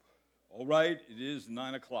All right, it is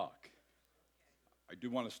 9 o'clock. I do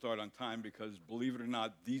want to start on time because, believe it or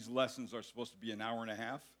not, these lessons are supposed to be an hour and a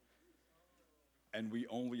half, and we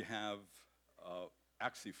only have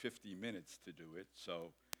actually 50 minutes to do it.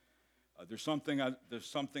 So there's some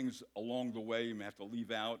things along the way you may have to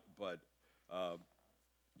leave out, but uh,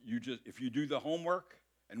 if you do the homework,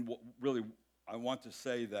 and really, I want to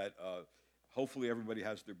say that hopefully everybody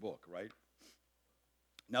has their book, right?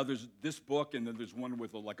 Now there's this book, and then there's one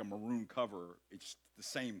with like a maroon cover. It's the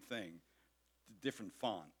same thing, different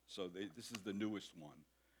font. So this is the newest one.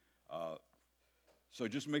 Uh, so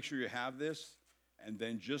just make sure you have this, and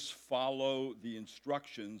then just follow the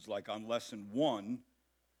instructions. Like on lesson one,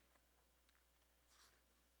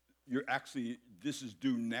 this is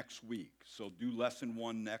due next week. So do lesson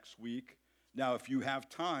one next week. Now, if you have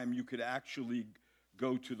time, you could actually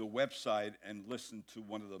go to the website and listen to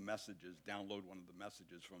one of the messages, download one of the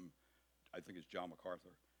messages from, I think it's John MacArthur.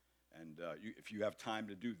 And if you have time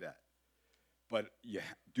to do that. But you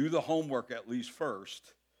do the homework at least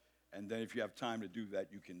first, and then if you have time to do that,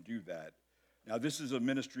 you can do that. Now, this is a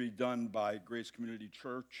ministry done by Grace Community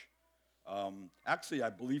Church. Actually, I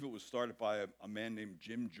believe it was started by a man named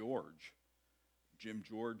Jim George. Jim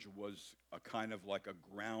George was a kind of like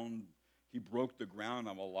he broke the ground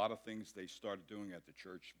on a lot of things they started doing at the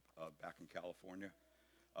church back in California.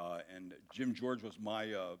 And Jim George was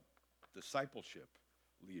my discipleship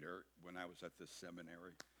leader when I was at this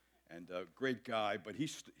seminary. And a great guy, but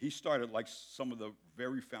he started like some of the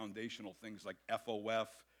very foundational things like FOF.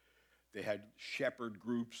 They had shepherd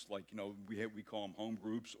groups, like, we call them home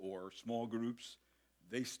groups or small groups.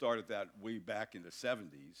 They started that way back in the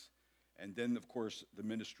 70s. And then, of course, the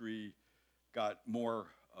ministry got more,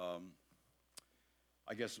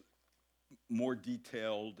 more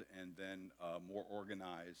detailed and then more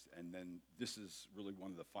organized. And then this is really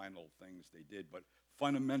one of the final things they did. But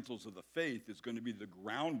Fundamentals of the Faith is going to be the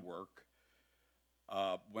groundwork.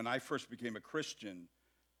 When I first became a Christian,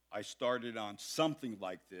 I started on something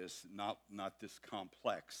like this, not this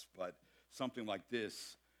complex, but something like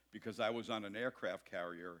this, because I was on an aircraft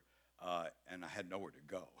carrier and I had nowhere to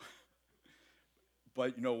go.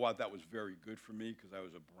 But you know what? That was very good for me because I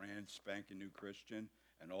was a brand spanking new Christian,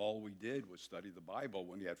 and all we did was study the Bible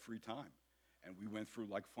when we had free time. And we went through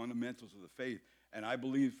like fundamentals of the faith. And I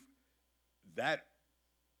believe that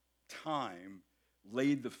time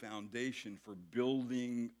laid the foundation for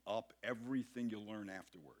building up everything you learn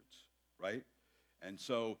afterwards, right? And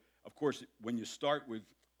so, of course, when you start with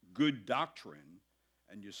good doctrine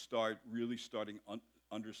and you start really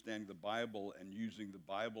understanding the Bible and using the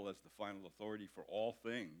Bible as the final authority for all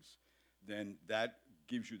things, then that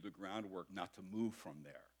gives you the groundwork not to move from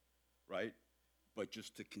there, right? But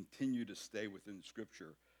just to continue to stay within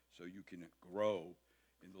Scripture so you can grow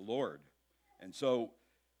in the Lord. And so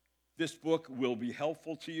this book will be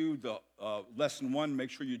helpful to you. The lesson one, make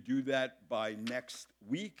sure you do that by next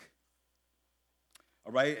week.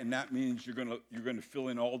 All right, and that means you're gonna fill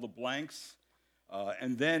in all the blanks.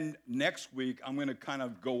 And then next week, I'm going to kind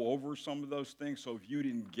of go over some of those things. So if you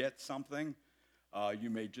didn't get something, you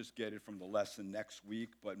may just get it from the lesson next week.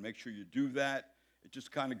 But make sure you do that. It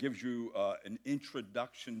just kind of gives you an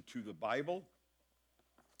introduction to the Bible.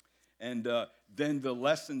 And then the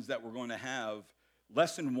lessons that we're going to have,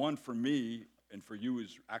 lesson one for me and for you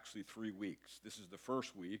is actually 3 weeks. This is the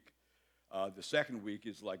first week. The second week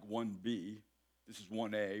is like 1B. This is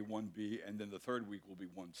 1A, 1B, and then the third week will be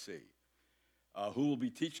 1C. Who will be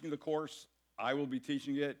teaching the course? I will be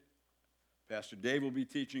teaching it. Pastor Dave will be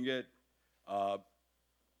teaching it.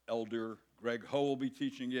 Elder Greg Ho will be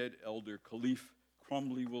teaching it. Elder Khalif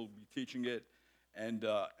Crumley will be teaching it. And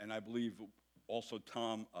I believe also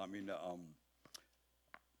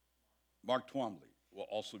Mark Twombly will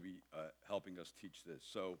also be helping us teach this.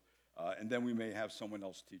 So, and then we may have someone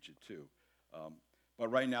else teach it too. But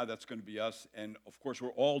right now, that's going to be us. And of course,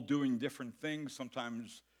 we're all doing different things.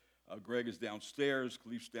 Sometimes Greg is downstairs,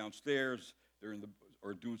 Khalif's downstairs. They're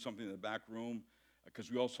or doing something in the back room because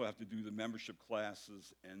we also have to do the membership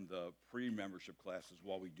classes and the pre-membership classes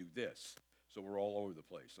while we do this. So we're all over the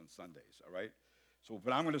place on Sundays, all right? So,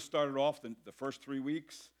 but I'm going to start it off the first 3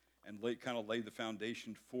 weeks and kind of lay the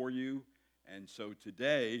foundation for you. And so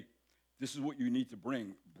today, this is what you need to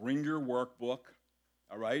bring. Bring your workbook,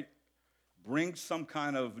 all right? Bring some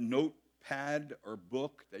kind of notepad or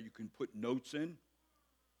book that you can put notes in.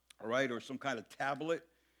 All right, or some kind of tablet,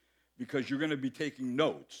 because you're going to be taking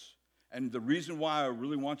notes. And the reason why I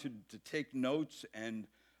really want you to take notes and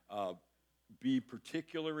be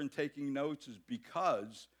particular in taking notes is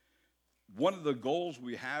because one of the goals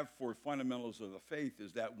we have for Fundamentals of the Faith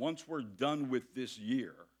is that once we're done with this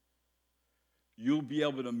year, you'll be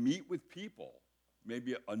able to meet with people,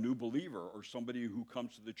 maybe a new believer or somebody who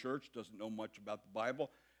comes to the church, doesn't know much about the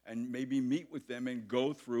Bible, and maybe meet with them and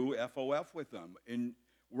go through FOF with them in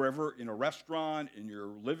wherever, in a restaurant, in your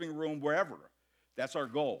living room, wherever. That's our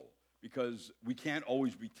goal, because we can't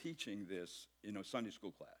always be teaching this in a Sunday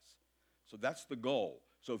school class. So that's the goal.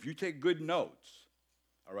 So if you take good notes,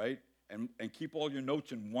 all right, and keep all your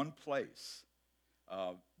notes in one place,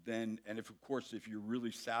 then, and if, of course, if you're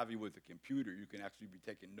really savvy with a computer, you can actually be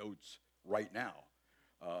taking notes right now.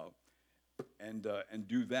 And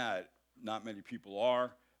do that. Not many people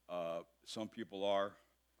are. Some people are.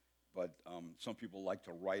 But some people like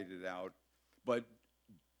to write it out. But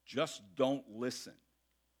just don't listen.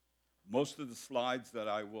 Most of the slides that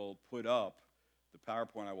I will put up, the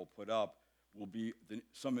PowerPoint I will put up, will be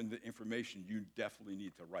some of the information you definitely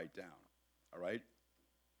need to write down, all right?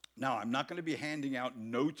 Now, I'm not going to be handing out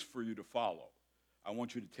notes for you to follow. I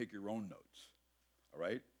want you to take your own notes, all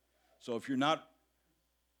right? So if you're not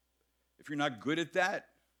good at that,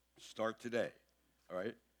 start today, all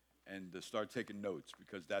right? And start taking notes,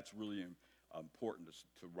 because that's really important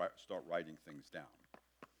to start writing things down.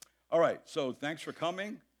 All right, so thanks for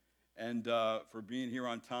coming and for being here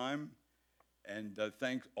on time. And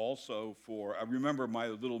thanks also for, I remember my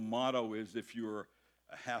little motto is, if you're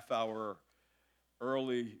a half hour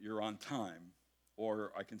early, you're on time.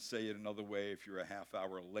 Or I can say it another way, if you're a half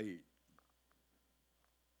hour late.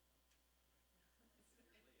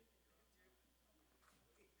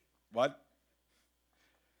 What?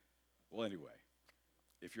 Well, anyway,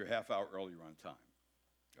 if you're a half hour early, you're on time,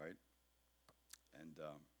 right? And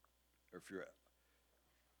or if you're,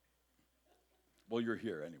 well, you're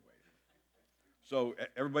here anyway. So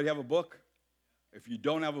everybody have a book? If you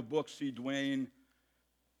don't have a book, see Dwayne.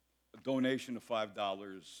 A donation of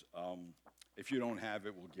 $5. If you don't have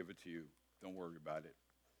it, we'll give it to you. Don't worry about it.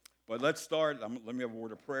 But let's start. Let me have a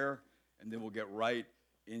word of prayer, and then we'll get right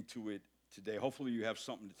into it today. Hopefully you have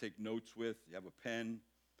something to take notes with. You have a pen,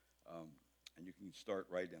 and you can start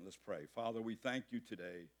right in. Let's pray. Father, we thank you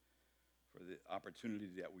today for the opportunity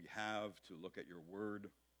that we have to look at your word.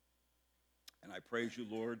 And I praise you,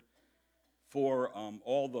 Lord, for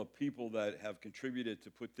all the people that have contributed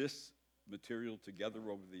to put this material together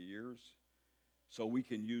over the years so we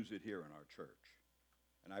can use it here in our church.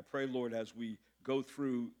 And I pray, Lord, as we go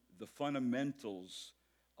through the fundamentals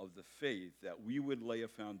of the faith, that we would lay a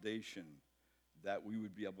foundation that we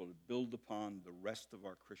would be able to build upon the rest of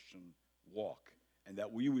our Christian walk, and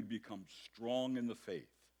that we would become strong in the faith.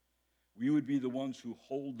 We would be the ones who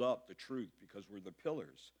hold up the truth, because we're the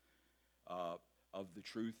pillars of the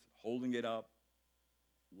truth, holding it up,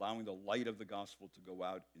 allowing the light of the gospel to go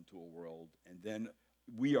out into a world. And then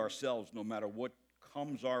we ourselves, no matter what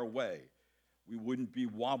comes our way, we wouldn't be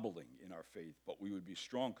wobbling in our faith, but we would be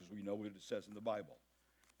strong, because we know what it says in the Bible.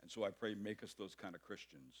 And so I pray, make us those kind of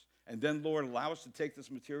Christians. And then, Lord, allow us to take this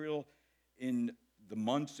material in the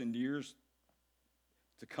months and years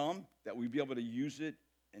to come, that we'd be able to use it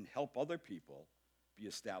and help other people be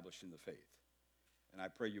established in the faith. And I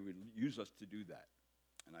pray you would use us to do that.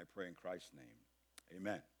 And I pray in Christ's name,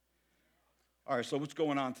 amen. All right, so what's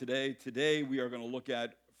going on today? Today we are going to look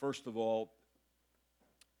at, first of all,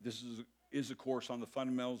 this is a course on the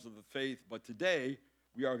fundamentals of the faith, but today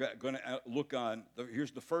we are going to look on,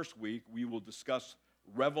 here's the first week, we will discuss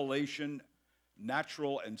Revelation,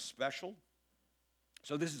 natural and special.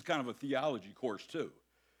 So this is kind of a theology course too.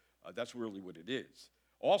 That's really what it is.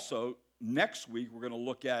 Also, next week we will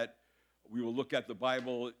look at the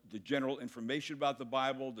Bible, the general information about the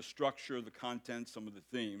Bible, the structure, the content, some of the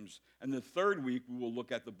themes. And the third week we will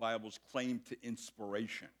look at the Bible's claim to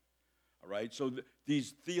inspiration. All right? So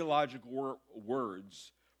these theological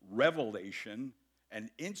words, revelation and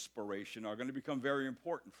inspiration, are going to become very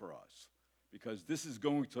important for us, because this is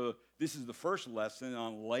the first lesson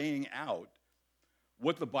on laying out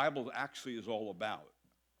what the Bible actually is all about.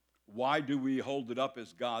 Why do we hold it up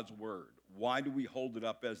as God's word? Why do we hold it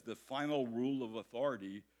up as the final rule of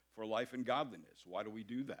authority for life and godliness? Why do we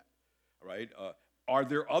do that? All right? Are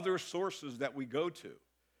there other sources that we go to?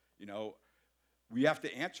 You know, we have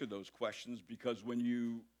to answer those questions, because when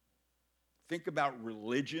you think about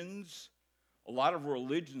religions, a lot of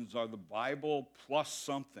religions are the Bible plus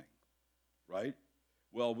something, right?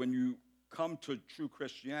 Well, when you come to true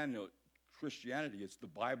Christianity, it's the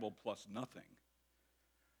Bible plus nothing.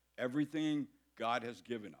 Everything God has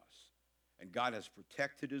given us, and God has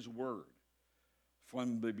protected his word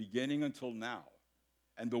from the beginning until now.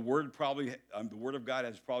 And the word of God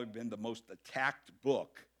has probably been the most attacked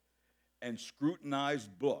book and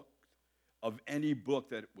scrutinized book of any book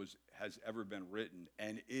that has ever been written,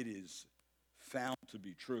 and it is found to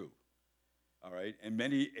be true. all right? And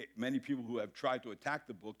many people who have tried to attack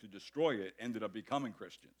the book to destroy it ended up becoming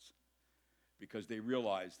Christians because they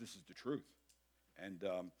realized this is the truth. And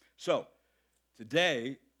so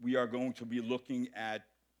today we are going to be looking at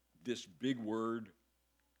this big word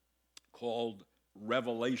called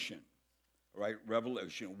revelation, right?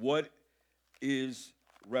 Revelation. What is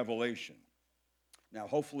revelation? Now,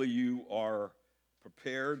 hopefully you are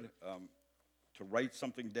prepared to write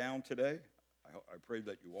something down today. I pray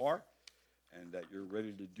that you are and that you're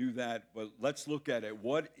ready to do that. But let's look at it.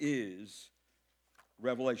 What is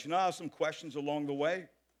revelation? I'll have some questions along the way.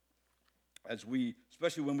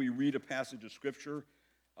 Especially when we read a passage of Scripture,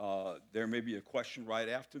 there may be a question right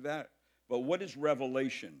after that. But what is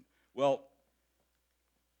revelation? Well,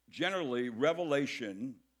 generally,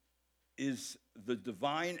 revelation is the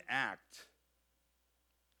divine act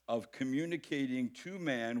of communicating to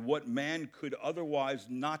man what man could otherwise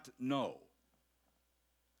not know.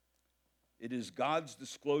 It is God's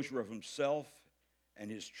disclosure of himself and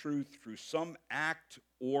his truth through some act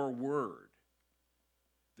or word.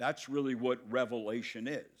 That's really what revelation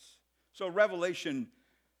is. So revelation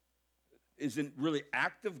is a really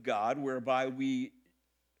act of God whereby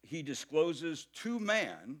he discloses to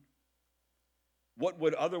man what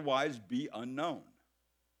would otherwise be unknown.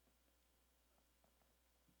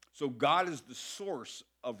 So God is the source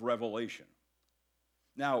of revelation.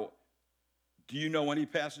 Now, do you know any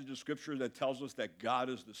passage of Scripture that tells us that God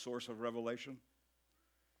is the source of revelation?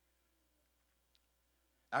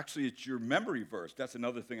 Actually, it's your memory verse. That's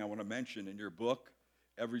another thing I want to mention in your book.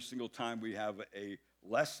 Every single time we have a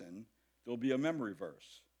lesson, there'll be a memory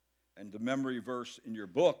verse. And the memory verse in your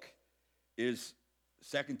book is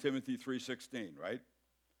 2 Timothy 3:16, right?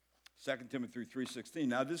 2 Timothy 3:16.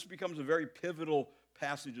 Now, this becomes a very pivotal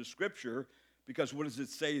passage of Scripture because what does it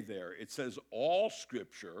say there? It says all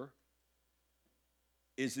Scripture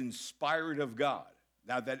is inspired of God.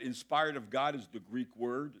 Now, that inspired of God is the Greek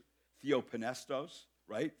word theopneustos,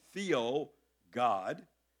 right? Theo, God.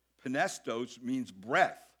 Pnestos means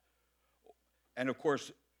breath. And of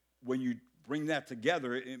course, when you bring that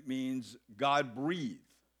together, it means God breathed.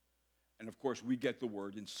 And of course, we get the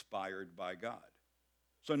word inspired by God.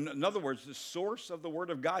 So in other words, the source of the word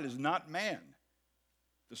of God is not man.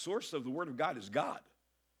 The source of the word of God is God.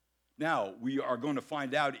 Now, we are going to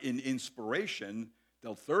find out in inspiration,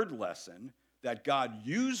 the third lesson, that God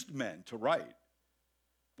used men to write.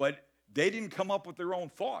 But they didn't come up with their own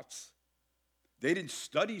thoughts. They didn't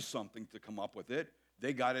study something to come up with it.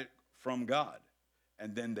 They got it from God.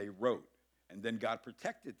 And then they wrote. And then God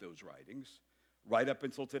protected those writings right up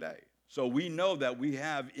until today. So we know that we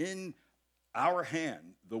have in our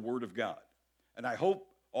hand the Word of God. And I hope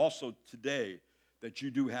also today that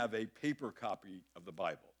you do have a paper copy of the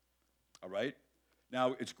Bible. All right?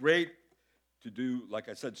 Now, it's great to do, like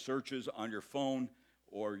I said, searches on your phone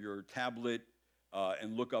or your tablet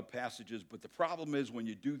and look up passages. But the problem is when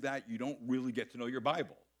you do that, you don't really get to know your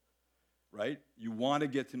Bible, right? You want to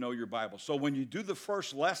get to know your Bible. So when you do the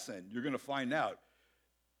first lesson, you're going to find out.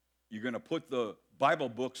 You're going to put the Bible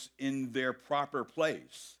books in their proper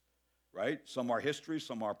place, right? Some are history,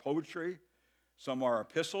 some are poetry, some are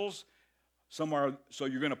epistles. So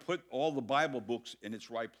you're going to put all the Bible books in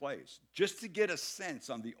its right place, just to get a sense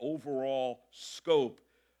on the overall scope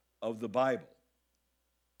of the Bible.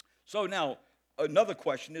 So now, another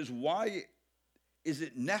question is, why is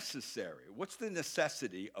it necessary? What's the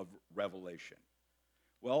necessity of revelation?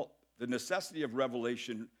 Well, the necessity of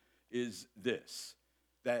revelation is this,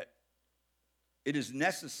 that it is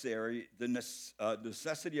necessary, the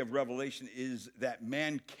necessity of revelation is that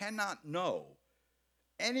man cannot know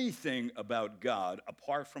anything about God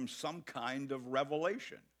apart from some kind of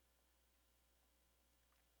revelation.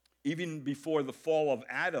 Even before the fall of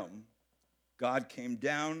Adam, God came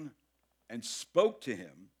down and spoke to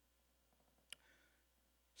him.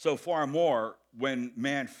 So far more, when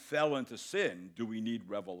man fell into sin, do we need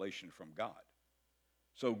revelation from God.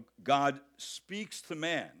 So God speaks to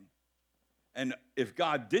man, and if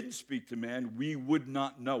God didn't speak to man, we would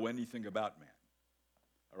not know anything about man.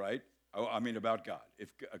 All right? About God, if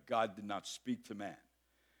God did not speak to man.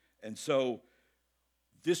 And so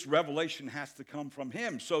this revelation has to come from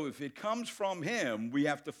him. So if it comes from him, we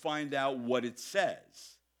have to find out what it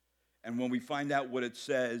says. And when we find out what it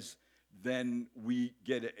says, then we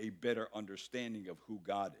get a better understanding of who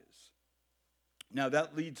God is. Now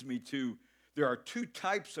that leads me to, there are two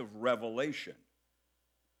types of revelation.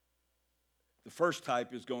 The first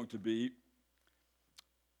type is going to be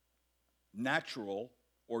natural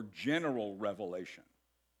or general revelation.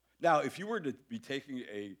 Now, if you were to be taking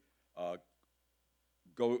if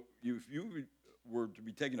you were to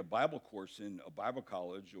be taking a Bible course in a Bible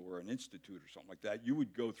college or an institute or something like that, you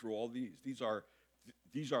would go through all these. These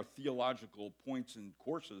are theological points and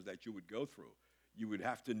courses that you would go through. You would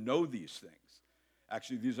have to know these things.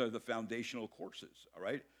 Actually, these are the foundational courses, all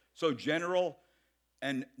right? So general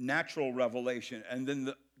and natural revelation. And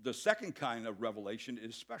then the second kind of revelation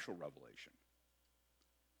is special revelation,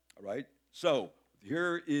 all right? So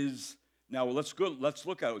here is, now let's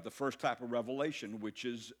look at the first type of revelation, which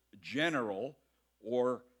is general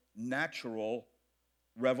or natural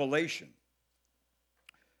revelation.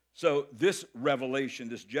 So this revelation,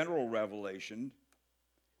 this general revelation,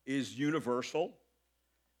 is universal,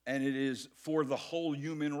 and it is for the whole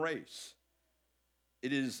human race.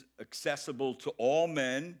 It is accessible to all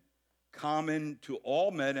men, common to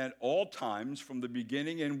all men at all times from the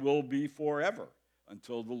beginning, and will be forever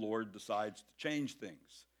until the Lord decides to change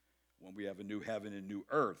things, when we have a new heaven and new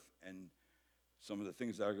earth, and some of the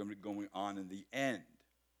things that are going to be going on in the end.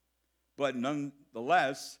 But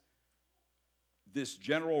nonetheless, this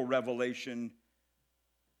general revelation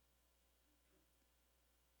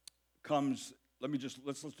comes,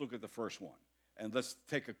 let's look at the first one. And let's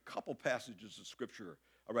take a couple passages of Scripture.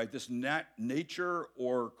 All right, this nature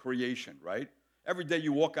or creation, right? Every day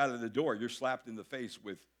you walk out of the door, you're slapped in the face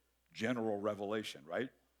with general revelation, right?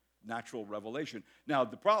 Natural revelation. Now,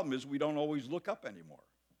 the problem is we don't always look up anymore.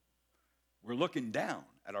 We're looking down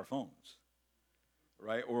at our phones,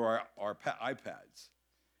 right? Or our iPads.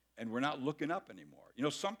 And we're not looking up anymore. You know,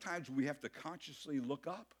 sometimes we have to consciously look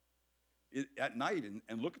up at night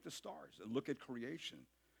and look at the stars and look at creation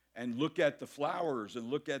and look at the flowers and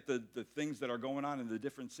look at the things that are going on in the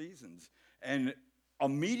different seasons. And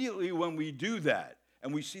immediately when we do that,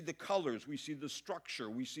 and we see the colors, we see the structure,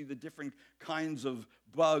 we see the different kinds of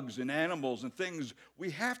bugs and animals and things, we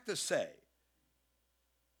have to say,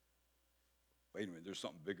 wait a minute, there's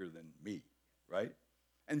something bigger than me, right?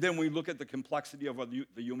 And then we look at the complexity of the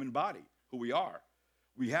human body, who we are.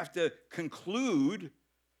 We have to conclude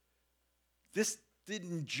this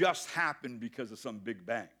didn't just happen because of some big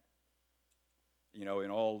bang. And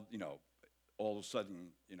all of a sudden,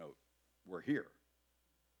 we're here.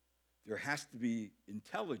 There has to be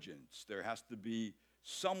intelligence. There has to be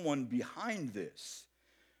someone behind this.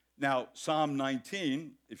 Now, Psalm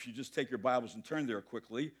 19, if you just take your Bibles and turn there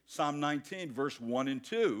quickly, Psalm 19, verse 1 and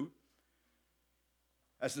 2,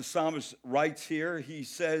 as the psalmist writes here, he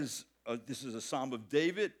says, this is a psalm of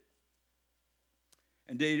David.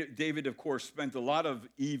 And David, of course, spent a lot of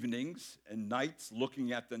evenings and nights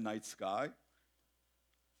looking at the night sky.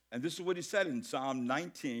 And this is what he said in Psalm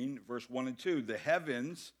 19, verse 1 and 2. The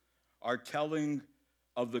heavens are telling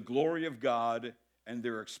of the glory of God, and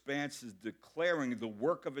their expanse is declaring the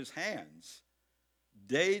work of his hands.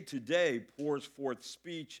 Day to day pours forth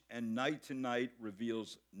speech, and night to night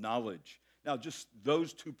reveals knowledge. Now, just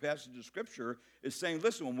those two passages of Scripture is saying,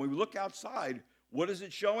 listen, when we look outside, what is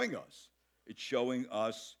it showing us? It's showing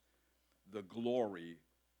us the glory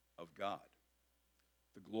of God.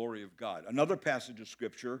 The glory of God. Another passage of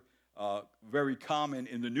Scripture, very common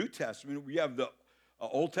in the New Testament, we have the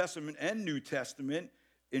Old Testament and New Testament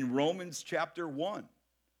in Romans chapter 1,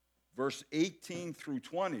 verse 18 through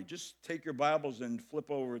 20. Just take your Bibles and flip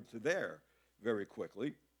over to there very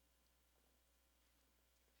quickly.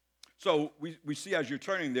 So we see as you're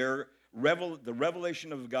turning there, the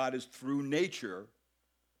revelation of God is through nature,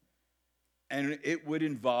 and it would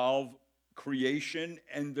involve creation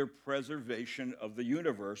and the preservation of the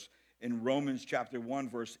universe. In Romans chapter 1,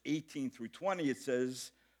 verse 18 through 20, it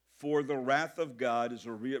says, "For the wrath of God is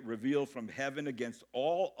revealed from heaven against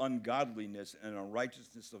all ungodliness and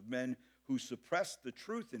unrighteousness of men who suppress the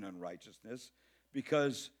truth in unrighteousness,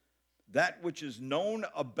 because that which is known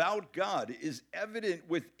about God is evident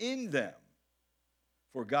within them.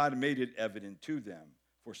 For God made it evident to them.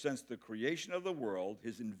 For since the creation of the world,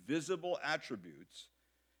 his invisible attributes,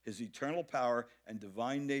 his eternal power and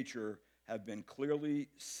divine nature have been clearly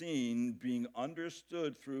seen, being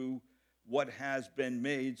understood through what has been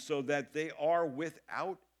made, so that they are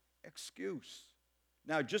without excuse."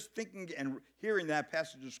 Now, just thinking and hearing that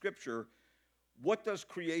passage of Scripture, what does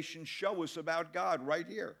creation show us about God right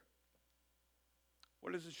here?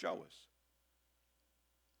 What does it show us?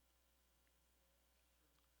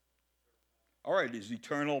 All right, his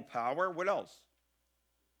eternal power. What else?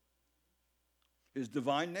 His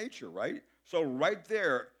divine nature, right? So right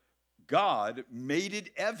there, God made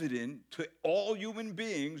it evident to all human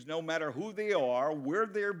beings, no matter who they are, where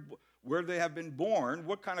they have been born,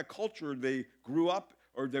 what kind of culture they grew up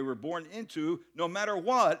or they were born into, no matter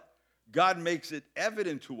what, God makes it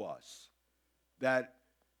evident to us that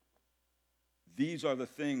these are the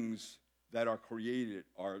things that are created,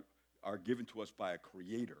 are are given to us by a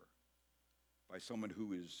creator, by someone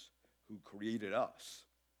who created us.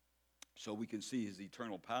 So we can see his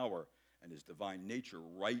eternal power and his divine nature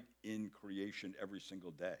right in creation every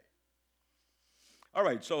single day. All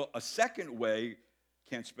right, so a second way,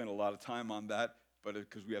 can't spend a lot of time on that, but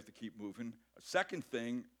because we have to keep moving. A second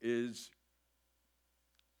thing is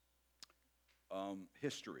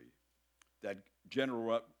history. That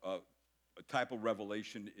general type of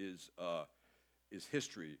revelation is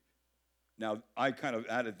history. Now, I kind of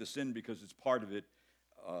added this in because it's part of it.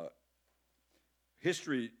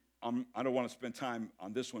 History, I don't want to spend time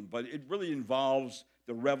on this one, but it really involves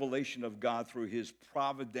the revelation of God through his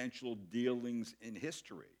providential dealings in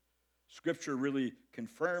history. Scripture really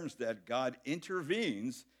confirms that God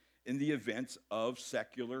intervenes in the events of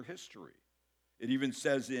secular history. It even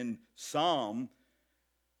says in Psalm,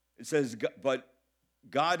 it says, but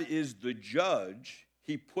God is the judge.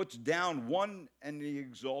 He puts down one and he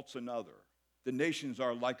exalts another. The nations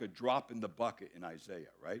are like a drop in the bucket in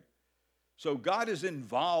Isaiah, right? So God is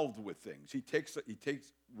involved with things. He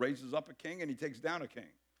raises up a king and he takes down a king.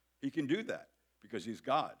 He can do that because he's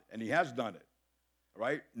God, and he has done it,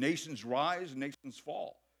 right? Nations rise, nations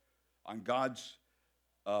fall. On God's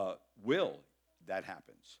will, that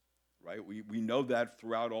happens, right? We know that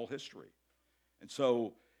throughout all history. And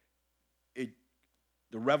so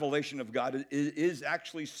the revelation of God is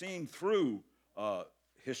actually seen through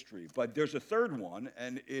history. But there's a third one,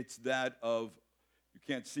 and it's that of, you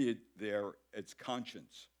can't see it there, it's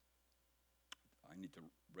conscience. I need to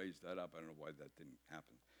raise that up. I don't know why that didn't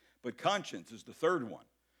happen. But conscience is the third one,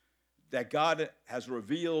 that God has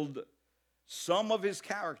revealed some of his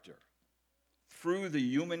character through the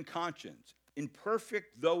human conscience.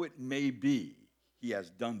 Imperfect though it may be, he has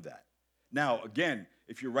done that. Now, again,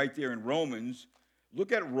 if you're right there in Romans,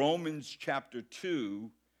 look at Romans chapter 2,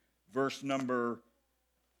 verse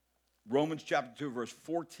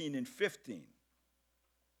 14 and 15.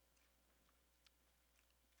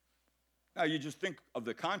 Now, you just think of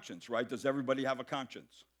the conscience, right? Does everybody have a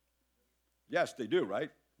conscience? Yes, they do, right?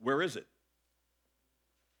 Where is it?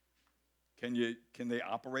 Can they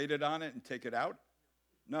operate it on it and take it out?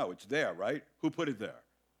 No, it's there, right? Who put it there?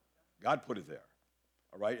 God put it there,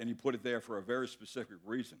 all right? And he put it there for a very specific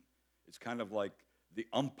reason. It's kind of like the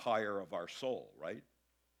umpire of our soul, right?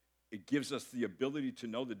 It gives us the ability to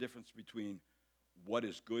know the difference between what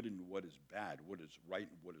is good and what is bad, what is right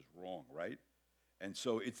and what is wrong, right? And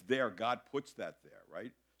so it's there. God puts that there,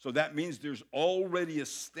 right? So that means there's already a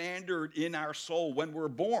standard in our soul when we're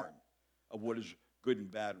born of what is good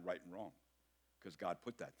and bad, right and wrong, because God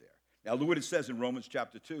put that there. Now, look what it says in Romans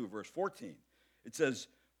chapter 2, verse 14. It says,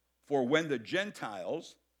 for when the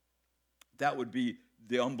Gentiles, that would be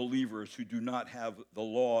the unbelievers who do not have the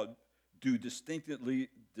law, do instinctively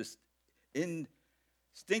the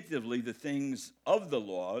things of the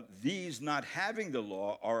law, these not having the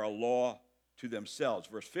law are a law to themselves.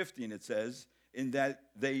 Verse 15, it says, in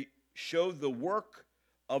that they show the work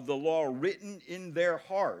of the law written in their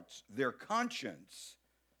hearts, their conscience,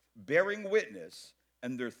 bearing witness,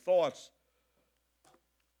 and their thoughts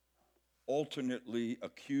alternately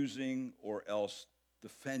accusing or else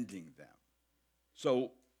defending them.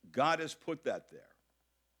 So God has put that there.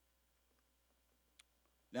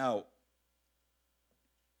 Now,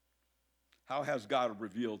 how has God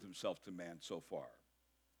revealed himself to man so far?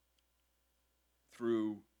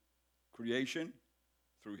 Through creation,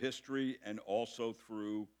 through history, and also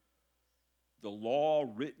through the law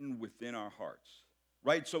written within our hearts,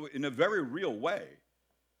 right? So in a very real way,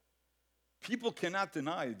 people cannot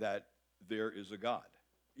deny that there is a God,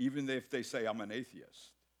 even if they say, I'm an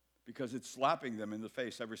atheist, because it's slapping them in the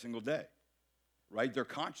face every single day, right? Their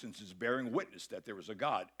conscience is bearing witness that there is a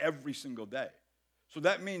God every single day. So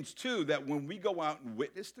that means, too, that when we go out and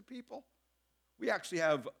witness to people, we actually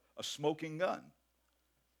have a smoking gun.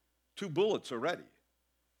 2 bullets already,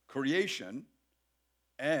 creation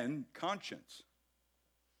and conscience.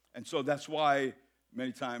 And so that's why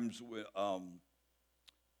many times the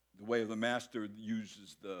way of the master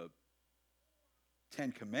uses the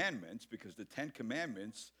 10 Commandments, because the 10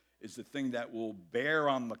 Commandments is the thing that will bear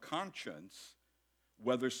on the conscience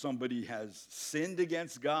whether somebody has sinned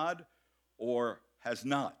against God or has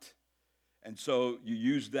not. And so you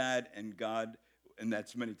use that, and God, and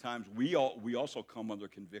that's many times, we also come under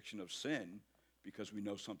conviction of sin because we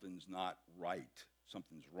know something's not right,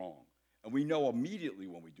 something's wrong. And we know immediately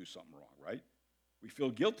when we do something wrong, right? We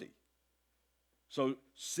feel guilty. So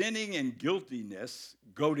sinning and guiltiness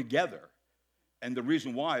go together. And the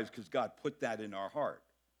reason why is because God put that in our heart.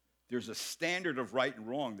 There's a standard of right and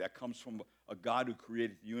wrong that comes from a God who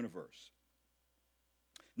created the universe.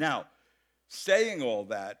 Now, saying all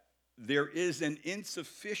that, there is an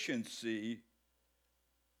insufficiency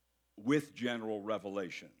with general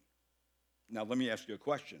revelation. Now, let me ask you a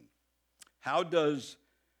question. How does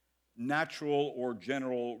natural or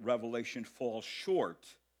general revelation fall short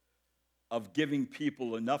of giving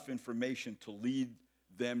people enough information to lead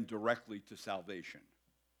them directly to salvation?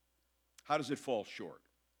 How does it fall short?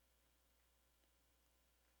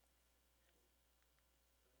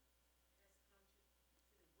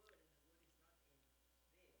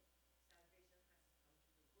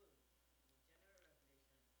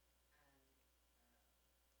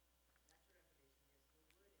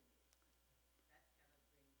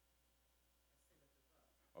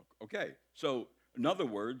 Okay, so in other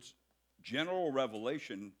words, general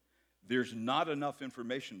revelation, there's not enough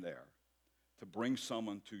information there to bring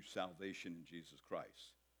someone to salvation in Jesus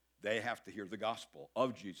Christ. They have to hear the gospel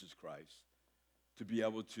of Jesus Christ to be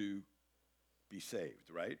able to be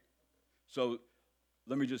saved, right? So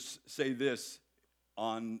let me just say this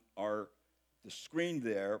on the screen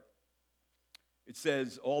there. It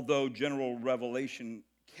says, although general revelation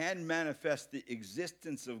can manifest the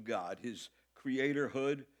existence of God, his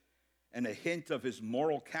creatorhood, and a hint of his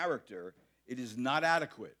moral character, it is not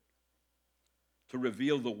adequate to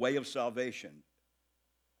reveal the way of salvation.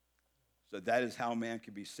 So that is how man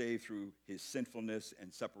can be saved through his sinfulness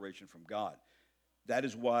and separation from God. That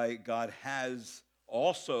is why God has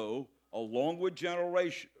also, along with general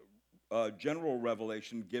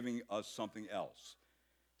revelation, giving us something else.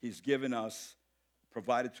 He's given us,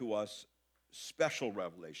 provided to us, special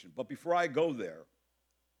revelation. But before I go there,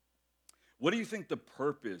 what do you think the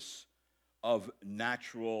purpose of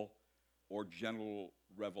natural or general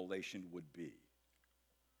revelation would be?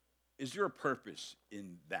 Is there a purpose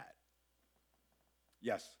in that?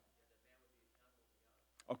 Yes.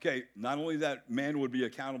 Okay, not only that man would be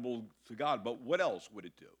accountable to God, but what else would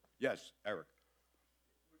it do? Yes, Eric.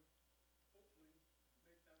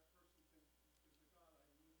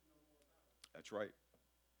 That's right.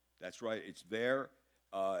 That's right. It's there.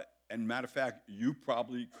 And matter of fact, you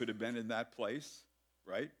probably could have been in that place,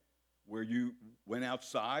 right? Where you went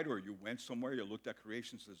outside or you went somewhere, you looked at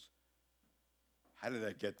creation and says, how did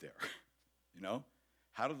that get there? You know?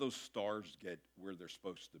 How do those stars get where they're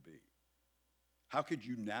supposed to be? How could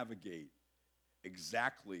you navigate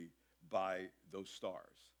exactly by those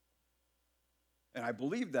stars? And I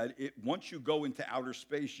believe that once you go into outer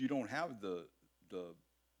space, you don't have the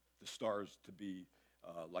stars to be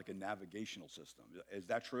like a navigational system. Is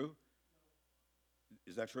that true?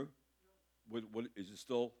 Is that true? What is it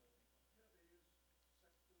still?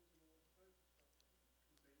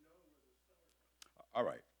 All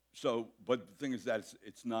right. So, but the thing is that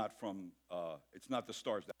it's not the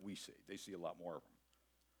stars that we see. They see a lot more of them.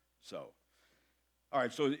 So, all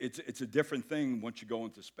right. So it's a different thing once you go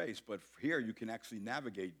into space. But here you can actually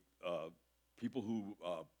navigate. People who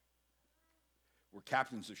were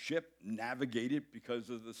captains of ship navigated because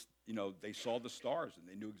of this. You know, they saw the stars and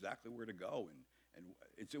they knew exactly where to go. And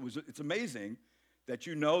it's amazing that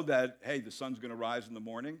you know that, hey, the sun's going to rise in the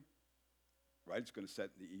morning, right? It's going to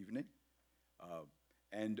set in the evening.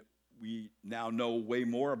 And we now know way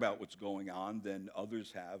more about what's going on than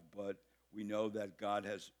others have, but we know that God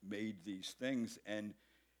has made these things, and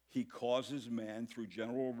he causes man through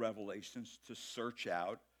general revelations to search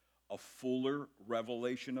out a fuller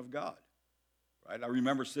revelation of God, right? I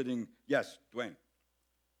remember sitting, yes, Dwayne.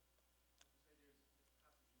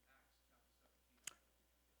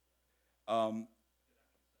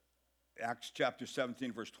 Acts chapter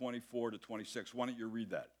 17, verse 24 to 26. Why don't you read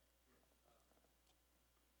that?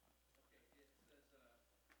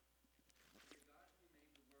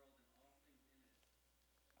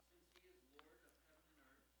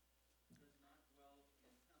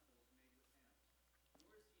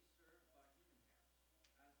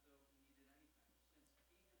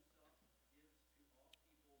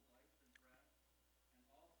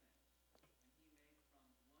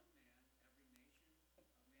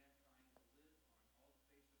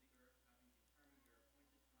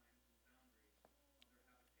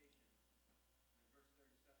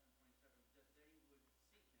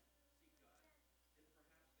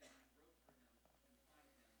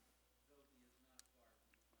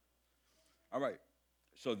 All right.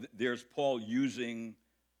 So there's Paul using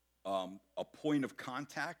a point of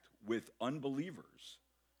contact with unbelievers,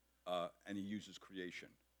 and he uses creation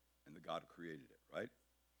and the God who created it, right?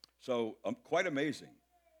 So quite amazing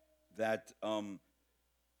that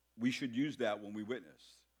we should use that when we witness,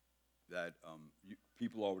 that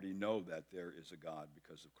people already know that there is a God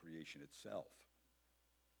because of creation itself.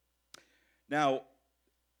 Now,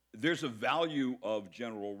 there's a value of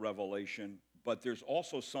general revelation, but there's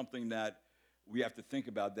also something that we have to think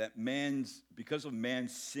about that because of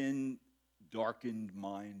man's sin darkened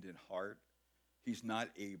mind and heart, he's not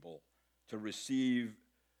able to receive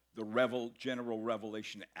the general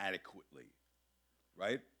revelation adequately,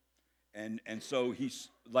 right? And so he's,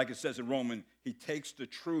 like it says in Romans, he takes the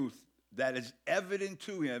truth that is evident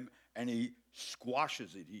to him and he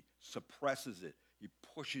squashes it, he suppresses it, he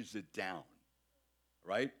pushes it down,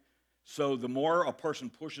 right? So the more a person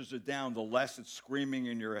pushes it down, the less it's screaming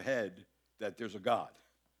in your head that there's a God.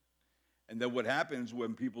 And then what happens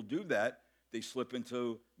when people do that, they slip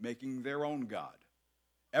into making their own God.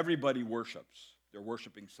 Everybody worships. They're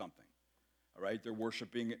worshiping something, all right? They're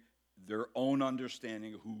worshiping their own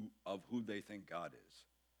understanding of who they think God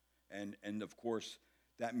is. And of course,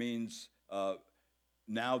 that means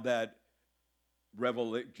now that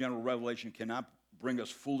general revelation cannot bring us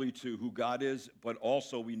fully to who God is, but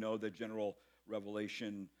also we know that general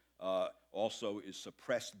revelation also is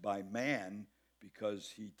suppressed by man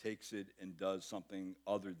because he takes it and does something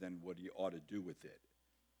other than what he ought to do with it.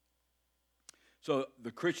 So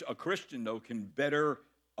a Christian, though, can better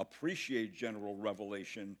appreciate general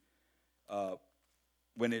revelation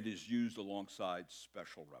when it is used alongside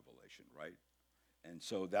special revelation, right? And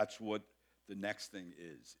so that's what the next thing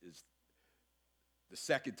is the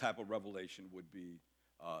second type of revelation would be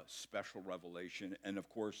special revelation. And of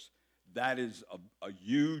course, that is a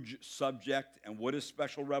huge subject. And what is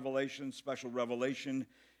special revelation? Special revelation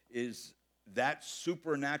is that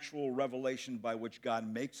supernatural revelation by which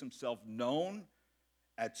God makes himself known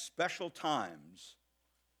at special times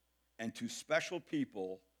and to special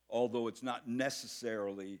people, although it's not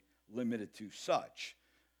necessarily limited to such.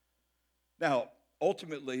 Now,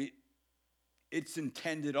 ultimately, it's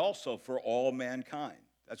intended also for all mankind.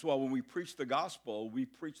 That's why when we preach the gospel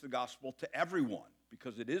to everyone,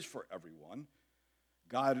 because it is for everyone.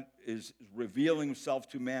 God is revealing himself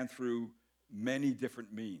to man through many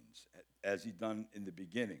different means, as he done in the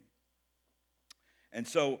beginning. And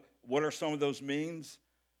so, what are some of those means?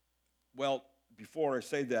 Well, before I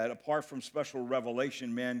say that, apart from special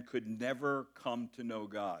revelation, man could never come to know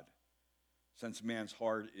God, since man's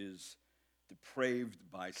heart is depraved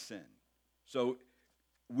by sin. So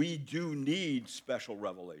we do need special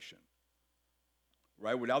revelation,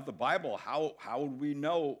 right? Without the Bible, how would we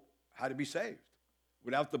know how to be saved?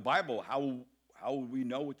 Without the Bible, how would we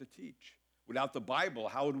know what to teach? Without the Bible,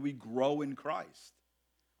 how would we grow in Christ?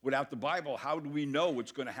 Without the Bible, how do we know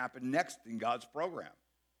what's going to happen next in God's program?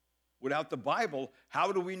 Without the Bible,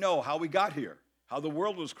 how do we know how we got here, how the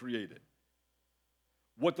world was created,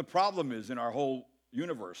 what the problem is in our whole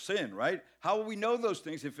universe, sin, right? How would we know those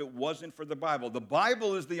things if it wasn't for the Bible? The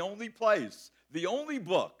Bible is the only place, the only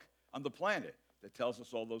book on the planet that tells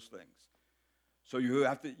us all those things. So you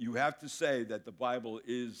have to say that the Bible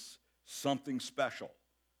is something special.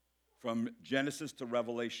 From Genesis to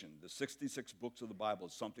Revelation, the 66 books of the Bible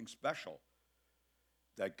is something special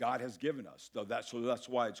that God has given us. So that's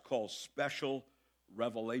why it's called special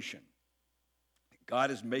revelation. God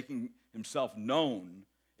is making himself known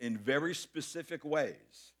in very specific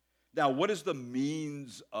ways. Now, what is the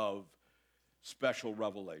means of special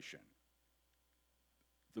revelation?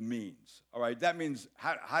 The means, all right? That means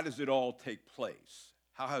how does it all take place?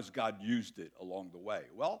 How has God used it along the way?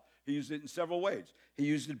 Well, he used it in several ways. He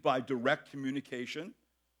used it by direct communication.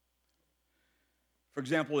 For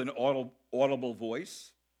example, in audible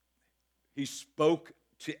voice. He spoke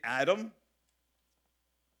to Adam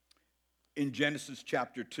in Genesis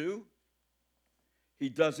chapter 2. He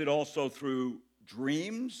does it also through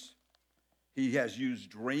dreams. He has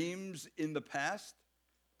used dreams in the past.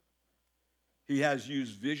 He has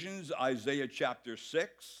used visions, Isaiah chapter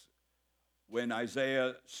 6, when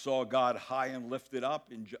Isaiah saw God high and lifted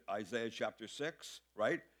up in Isaiah chapter 6,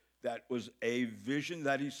 right? That was a vision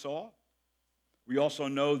that he saw. We also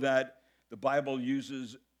know that the Bible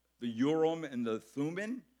uses the Urim and the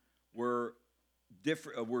Thummim were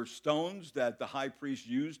stones that the high priest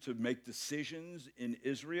used to make decisions in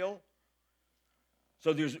Israel.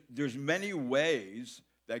 So there's many ways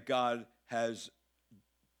that God has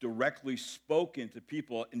directly spoken to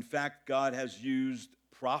people. In fact, God has used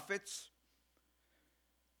prophets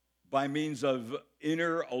by means of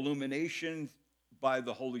inner illumination by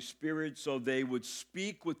the Holy Spirit, so they would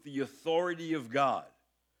speak with the authority of God.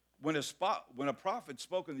 When a prophet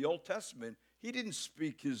spoke in the Old Testament, he didn't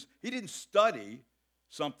study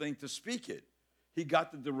something to speak it. He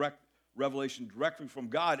got the direct revelation directly from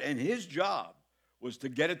God, and his job was to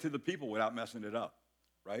get it to the people without messing it up,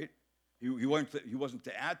 right? He wasn't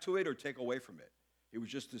to add to it or take away from it. He was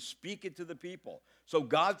just to speak it to the people. So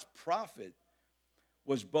God's prophet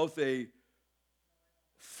was both a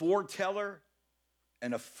foreteller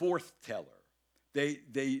and a forth teller.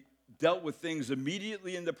 They dealt with things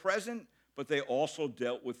immediately in the present, but they also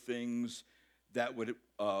dealt with things that would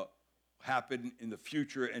happen in the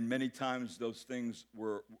future, and many times those things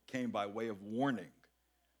came by way of warning.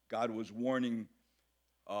 God was warning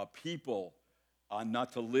people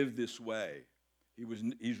not to live this way. He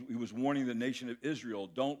was warning the nation of Israel,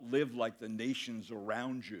 don't live like the nations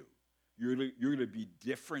around you. You're to be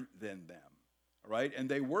different than them, all right? And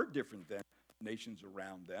they were different than nations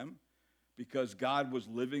around them because God was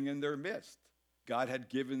living in their midst. God had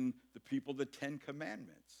given the people the 10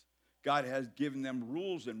 Commandments. God has given them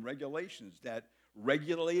rules and regulations that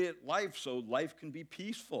regulated life so life can be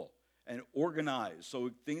peaceful and organized so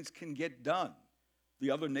things can get done. The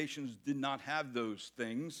other nations did not have those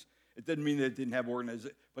things. It didn't mean they didn't have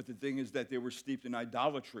organization, but the thing is that they were steeped in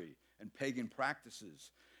idolatry and pagan practices.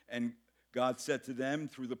 And God said to them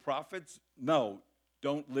through the prophets, no,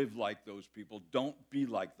 don't live like those people. Don't be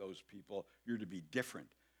like those people. You're to be different.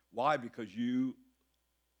 Why? Because you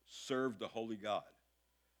serve the holy God.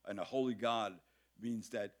 And a holy God means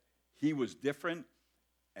that he was different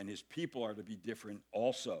and his people are to be different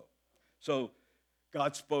also. So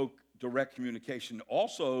God spoke direct communication.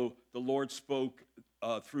 Also, the Lord spoke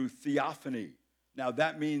through theophany. Now,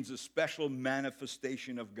 that means a special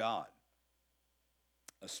manifestation of God.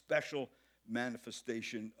 A special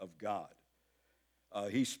manifestation of God.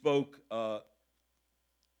 He spoke to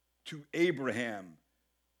Abraham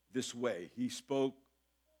this way. He spoke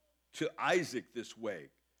to Isaac this way.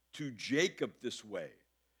 To Jacob this way.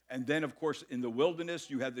 And then, of course, in the wilderness,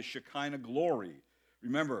 you had the Shekinah glory.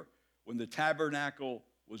 Remember, when the tabernacle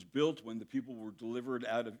was built, when the people were delivered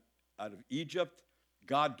out of Egypt,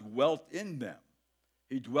 God dwelt in them.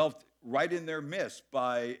 He dwelt right in their midst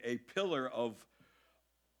by a pillar of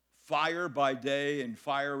fire by day and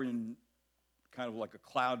fire in kind of like a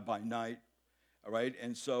cloud by night. All right?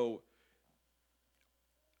 And so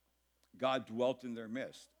God dwelt in their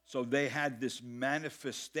midst. So they had this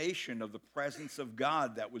manifestation of the presence of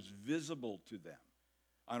God that was visible to them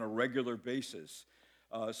on a regular basis.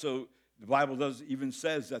 So the Bible even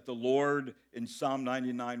says that the Lord, in Psalm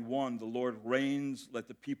 99:1, the Lord reigns, let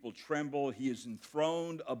the people tremble. He is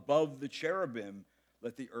enthroned above the cherubim,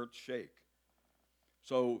 let the earth shake.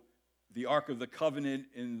 So the Ark of the Covenant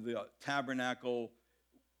in the tabernacle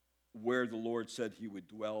where the Lord said he would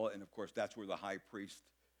dwell, and of course that's where the high priest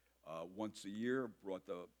once a year brought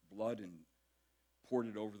the blood and poured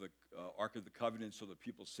it over the Ark of the Covenant so that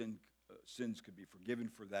people's sins could be forgiven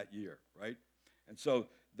for that year, right? And so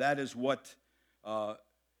that is what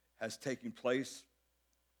has taken place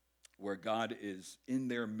where God is in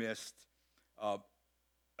their midst.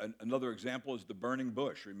 Another example is the burning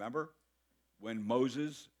bush. Remember when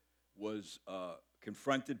Moses was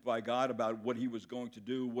confronted by God about what he was going to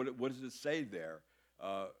do? What does it say there?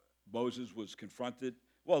 Moses was confronted.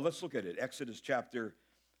 Well, let's look at it. Exodus chapter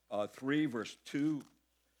 3, verse 2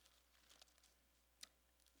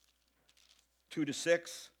 to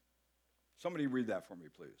 6. Somebody read that for me,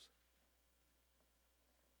 please.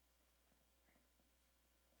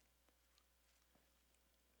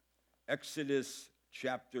 Exodus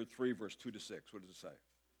chapter 3, verse 2 to 6. What does it say?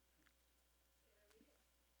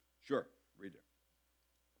 Sure, read it.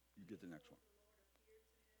 You get the next one.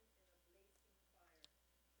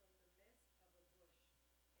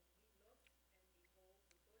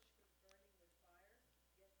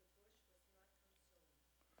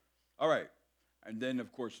 All right. And then,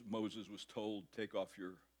 of course, Moses was told, take off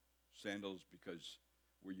your sandals because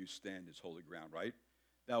where you stand is holy ground, right?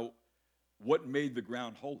 Now, what made the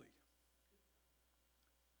ground holy?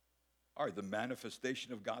 All right, the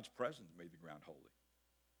manifestation of God's presence made the ground holy.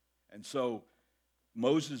 And so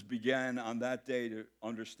Moses began on that day to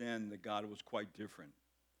understand that God was quite different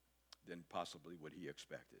than possibly what he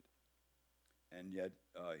expected. And yet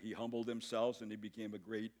he humbled himself and he became a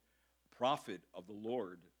great prophet of the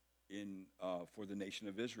Lord for the nation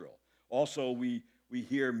of Israel. Also, we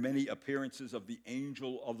hear many appearances of the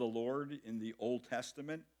angel of the Lord in the Old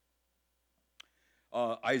Testament.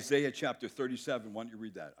 Isaiah chapter 37, why don't you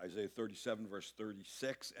read that? Isaiah 37, verse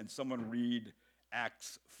 36, and someone read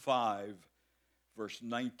Acts 5, verse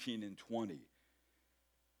 19 and 20.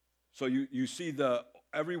 So you see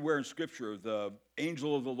everywhere in Scripture, the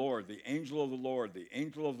angel of the Lord, the angel of the Lord, the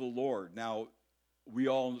angel of the Lord. Now, we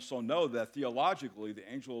also know that theologically, the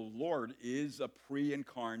angel of the Lord is a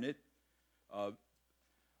pre-incarnate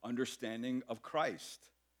understanding of Christ.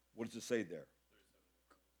 What does it say there?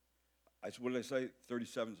 What did I say?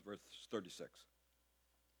 37 verse 36.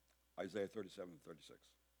 Isaiah 37, 36.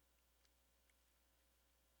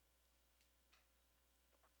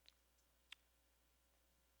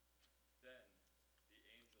 Then the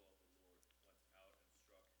angel of the Lord went out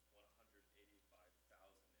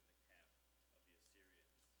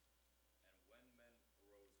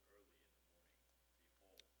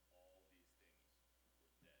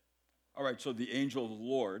All right, so the angel of the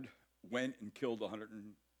Lord went and killed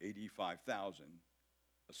 185,000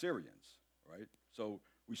 Assyrians, right? So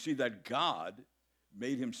we see that God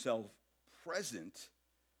made himself present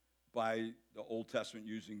by the Old Testament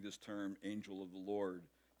using this term, angel of the Lord,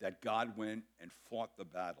 that God went and fought the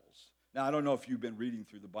battles. Now, I don't know if you've been reading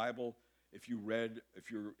through the Bible, if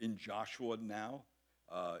you're in Joshua now,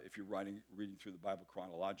 if you're reading through the Bible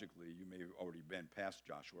chronologically, you may have already been past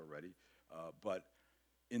Joshua already. But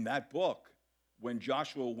in that book, when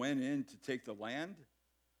Joshua went in to take the land,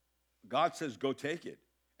 God says, go take it.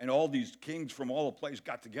 And all these kings from all the places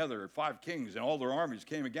got together, 5 kings, and all their armies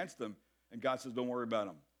came against them. And God says, don't worry about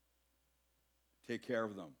them. Take care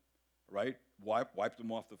of them, right? Wipe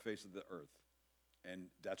them off the face of the earth. And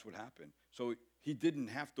that's what happened. So he didn't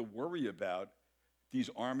have to worry about these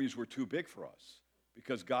armies were too big for us,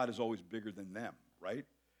 because God is always bigger than them, right?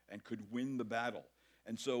 And could win the battle.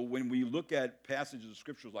 And so when we look at passages of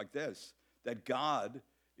scriptures like this, that God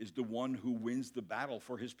is the one who wins the battle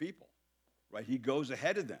for his people, right? He goes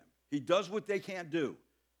ahead of them. He does what they can't do.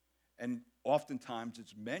 And oftentimes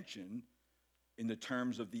it's mentioned in the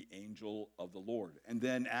terms of the angel of the Lord. And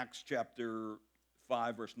then Acts chapter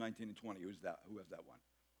 5, verse 19 and 20. Who has that one?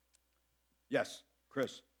 Yes,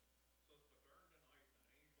 Chris.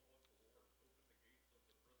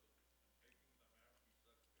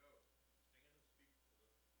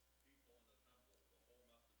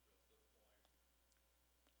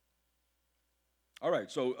 All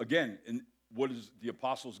right, so again, what does the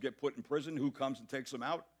apostles get put in prison? Who comes and takes them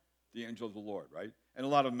out? The angel of the Lord, right? And a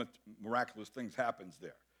lot of miraculous things happens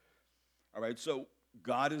there. All right, so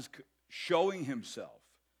God is showing himself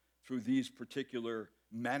through these particular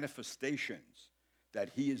manifestations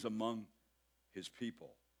that he is among his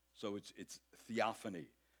people. So it's theophany.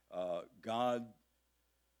 God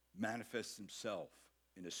manifests himself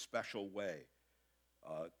in a special way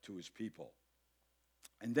to his people.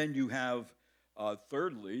 And then you have,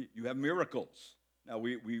 thirdly, you have miracles. Now,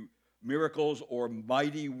 we miracles or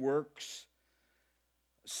mighty works,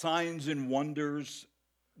 signs and wonders,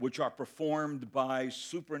 which are performed by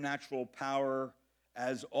supernatural power,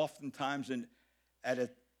 as oftentimes an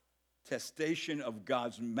attestation of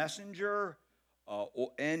God's messenger,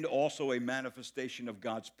 and also a manifestation of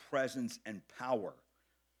God's presence and power.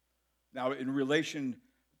 Now, in relation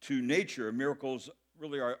to nature, miracles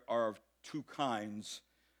really are of 2 kinds.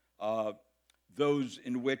 Those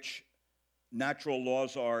in which natural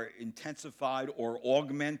laws are intensified or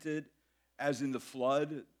augmented, as in the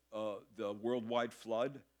flood, the worldwide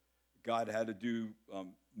flood. God had to do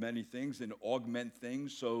many things and augment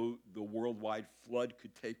things so the worldwide flood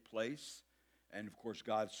could take place. And of course,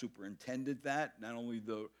 God superintended that, not only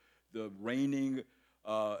the raining,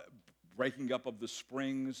 breaking up of the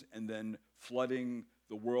springs, and then flooding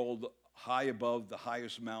the world high above the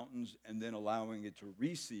highest mountains, and then allowing it to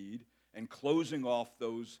reseed, and closing off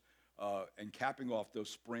those and capping off those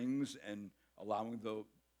springs and allowing the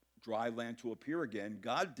dry land to appear again.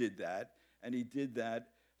 God did that, and he did that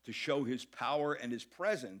to show his power and his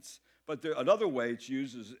presence. But another way it's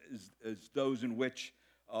used is those in which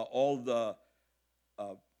all the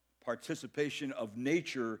participation of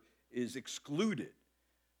nature is excluded,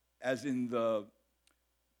 as in the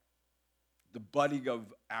budding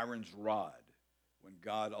of Aaron's rod, when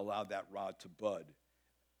God allowed that rod to bud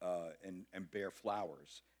and bear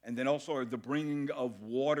flowers. And then also the bringing of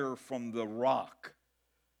water from the rock.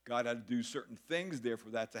 God had to do certain things there for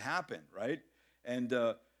that to happen, right? And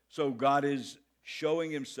so God is showing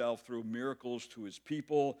himself through miracles to his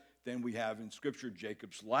people. Then we have in Scripture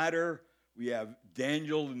Jacob's ladder. We have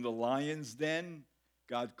Daniel in the lion's den.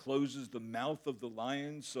 God closes the mouth of the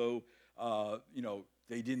lions so,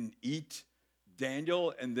 they didn't eat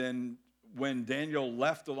Daniel. And then when Daniel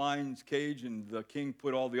left the lion's cage and the king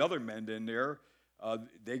put all the other men in there,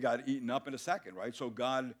 they got eaten up in a second, right? So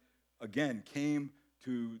God, again, came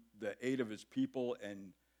to the aid of his people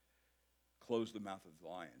and closed the mouth of the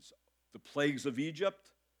lions. The plagues of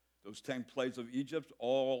Egypt, those 10 plagues of Egypt,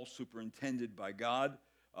 all superintended by God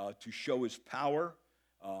to show his power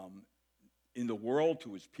in the world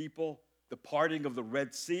to his people. The parting of the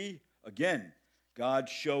Red Sea, again, God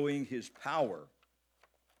showing his power.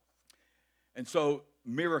 And so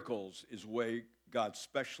miracles is the way God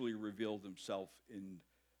specially revealed himself in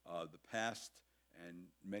the past and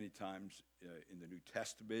many times in the New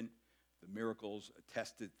Testament. The miracles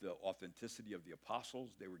attested the authenticity of the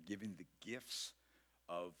apostles. They were given the gifts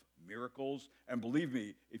of miracles. And believe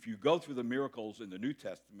me, if you go through the miracles in the New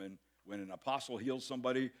Testament, when an apostle healed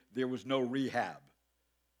somebody, there was no rehab.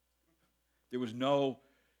 They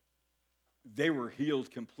were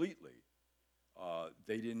healed completely.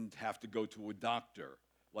 They didn't have to go to a doctor.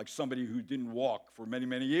 like somebody who didn't walk for many,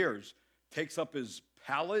 many years, takes up his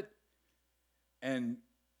pallet and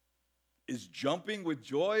is jumping with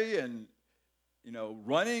joy and,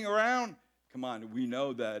 running around. Come on, we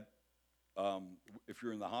know that if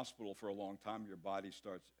you're in the hospital for a long time, your body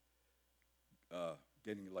starts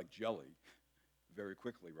getting like jelly very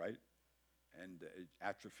quickly, right? And it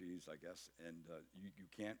atrophies, I guess, and you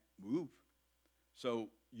can't move. So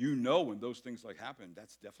when those things like happen,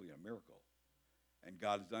 that's definitely a miracle. And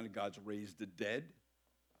God has done it. God's raised the dead.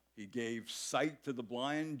 He gave sight to the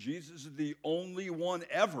blind. Jesus is the only one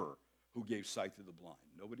ever who gave sight to the blind.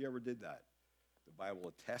 Nobody ever did that. The Bible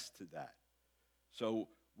attests to that. So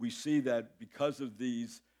we see that because of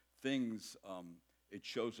these things, it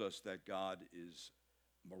shows us that God is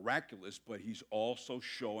miraculous, but he's also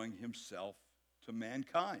showing himself to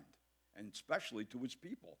mankind, and especially to his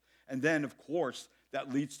people. And then, of course,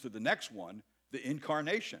 that leads to the next one, the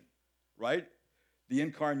incarnation, right? The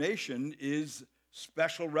incarnation is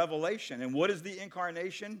special revelation. And what is the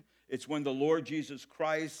incarnation? It's when the Lord Jesus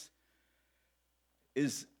Christ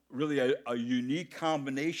is really a unique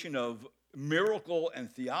combination of miracle and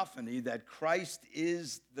theophany, that Christ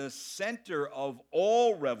is the center of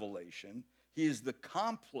all revelation. He is the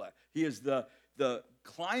complex. He is the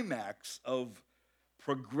climax of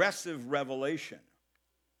progressive revelation.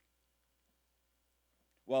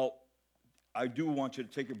 Well, I do want you to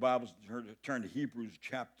take your Bibles and turn to Hebrews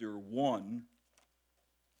chapter 1.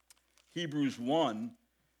 Hebrews 1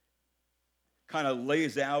 kind of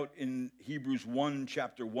lays out in Hebrews 1,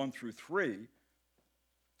 chapter 1 through 3,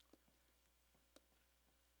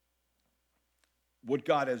 what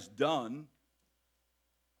God has done.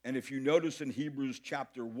 And if you notice in Hebrews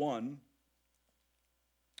chapter 1,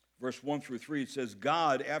 verse 1 through 3, it says,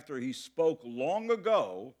 God, after he spoke long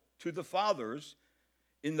ago to the fathers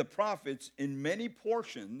in the prophets in many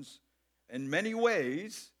portions and many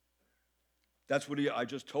ways, that's what I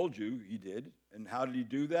just told you he did. And how did he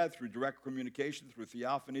do that? Through direct communication, through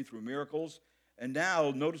theophany, through miracles. And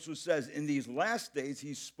now, notice what it says, in these last days,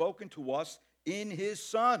 he's spoken to us in his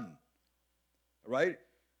Son, right?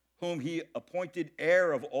 Whom he appointed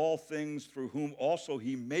heir of all things, through whom also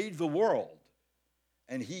he made the world.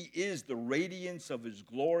 And he is the radiance of his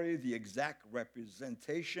glory, the exact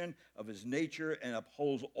representation of his nature, and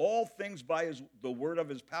upholds all things by the word of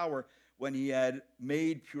his power. When he had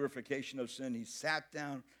made purification of sin, he sat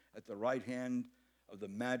down at the right hand of the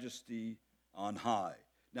majesty on high.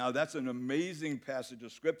 Now, that's an amazing passage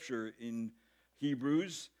of Scripture in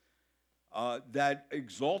Hebrews that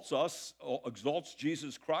exalts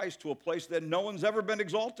Jesus Christ to a place that no one's ever been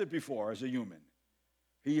exalted before as a human.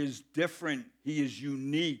 He is different. He is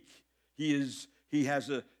unique. He has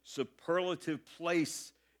a superlative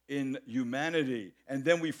place in humanity. And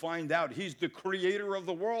then we find out he's the creator of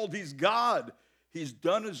the world. He's God. He's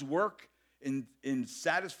done his work in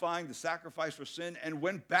satisfying the sacrifice for sin and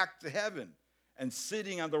went back to heaven and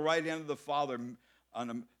sitting on the right hand of the Father.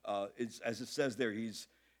 As it says there,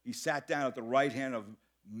 he sat down at the right hand of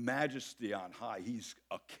majesty on high. He's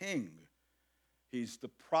a king. He's the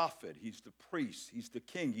prophet. He's the priest. He's the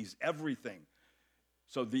king. He's everything.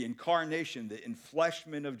 So the incarnation, the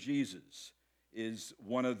enfleshment of Jesus is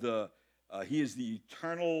he is the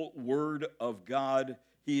eternal Word of God.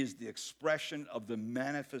 He is the expression of the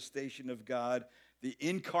manifestation of God. The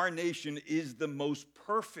incarnation is the most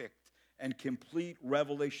perfect and complete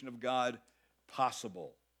revelation of God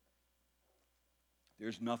possible.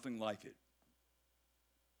 There's nothing like it.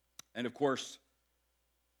 And of course,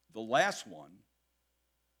 the last one,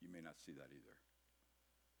 you may not see that either.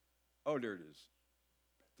 Oh, there it is.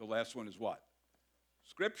 The last one is what?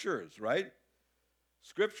 Scriptures, right?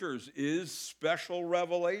 Scriptures is special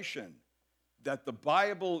revelation that the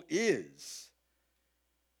Bible is,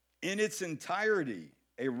 in its entirety,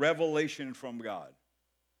 a revelation from God.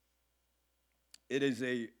 It is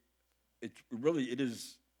a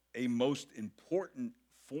most important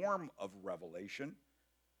form of revelation,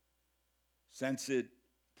 since it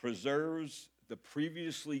preserves the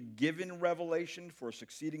previously given revelation for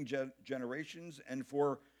succeeding generations and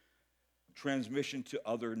for transmission to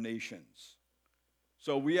other nations.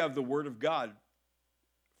 So we have the Word of God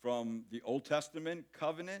from the Old Testament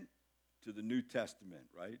covenant to the New Testament,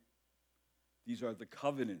 right? These are the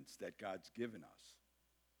covenants that God's given us.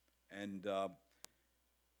 And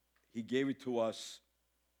he gave it to us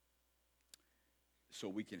so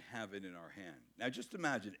we can have it in our hand. Now just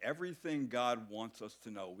imagine everything God wants us to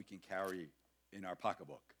know we can carry in our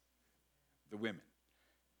pocketbook, the women,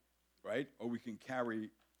 right? Or we can carry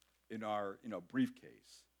in our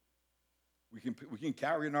briefcase. We can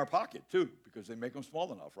carry in our pocket too, because they make them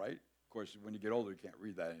small enough, right? Of course, when you get older, you can't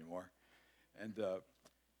read that anymore. And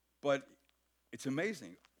But it's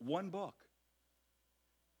amazing. One book,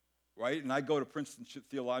 right? And I go to Princeton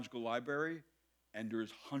Theological Library, and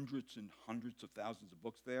there's hundreds and hundreds of thousands of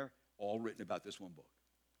books there, all written about this one book.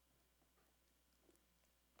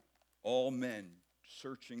 All men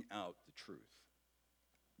searching out the truth.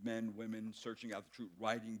 Men, women searching out the truth,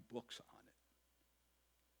 writing books on it.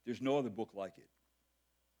 There's no other book like it.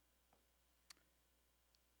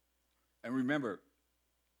 And remember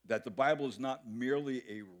that the Bible is not merely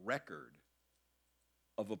a record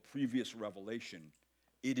of a previous revelation.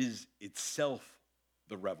 It is itself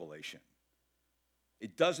the revelation.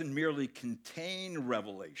 It doesn't merely contain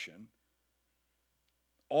revelation.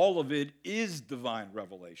 All of it is divine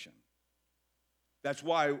revelation. That's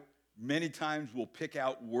why many times we'll pick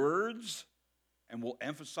out words and we'll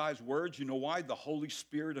emphasize words. You know why? The Holy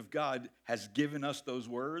Spirit of God has given us those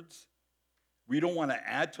words. We don't want to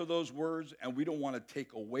add to those words, and we don't want to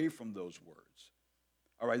take away from those words.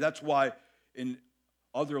 All right, that's why in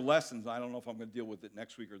other lessons, I don't know if I'm going to deal with it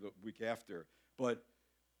next week or the week after, but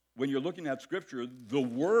when you're looking at Scripture, the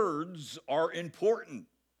words are important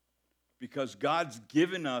because God's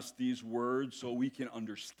given us these words so we can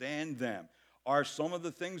understand them. Are some of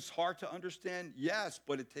the things hard to understand? Yes,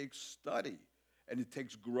 but it takes study and it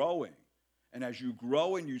takes growing. And as you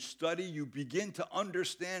grow and you study, you begin to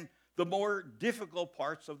understand the more difficult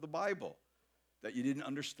parts of the Bible that you didn't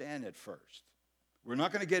understand at first. We're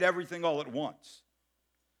not going to get everything all at once.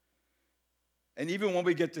 And even when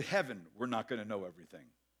we get to heaven, we're not going to know everything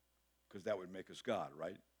because that would make us God,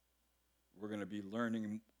 right? We're going to be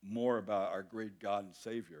learning more about our great God and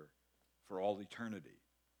Savior for all eternity.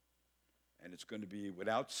 And it's going to be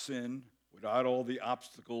without sin, without all the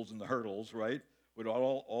obstacles and the hurdles, right? Without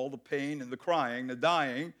all the pain and the crying, the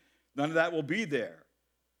dying. None of that will be there.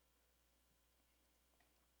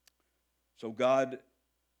 So God,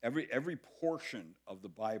 every portion of the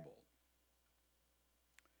Bible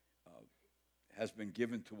has been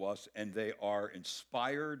given to us, and they are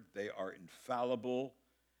inspired, they are infallible,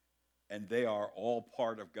 and they are all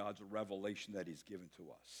part of God's revelation that he's given to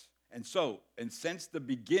us. And so, and since the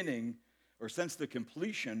beginning, or since the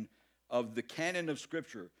completion of the canon of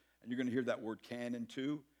Scripture, and you're going to hear that word canon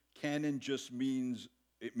too. Canon just means,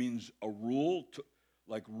 it means a rule,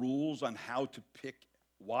 like rules on how to pick,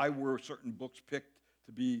 why were certain books picked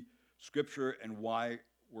to be Scripture and why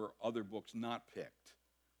were other books not picked.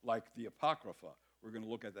 Like the Apocrypha, we're going to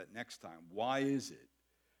look at that next time. Why is it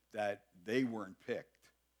that they weren't picked,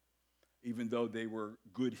 even though they were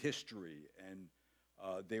good history and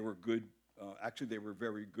they were good, actually they were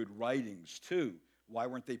very good writings too. Why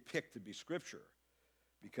weren't they picked to be Scripture?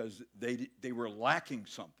 Because they were lacking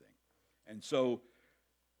something. And so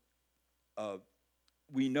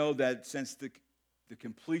we know that since the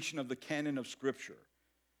completion of the canon of Scripture,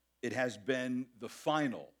 it has been the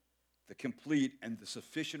final, the complete, and the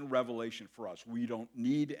sufficient revelation for us. We don't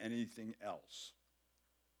need anything else.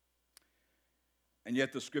 And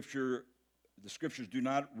yet the Scriptures do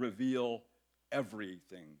not reveal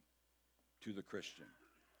everything to the Christian.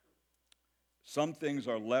 Some things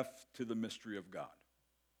are left to the mystery of God.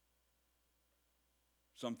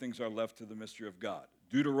 Some things are left to the mystery of God.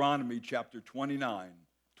 Deuteronomy chapter 29.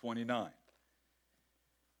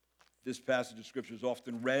 This passage of Scripture is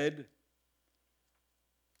often read,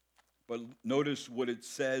 but notice what it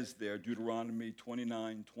says there, Deuteronomy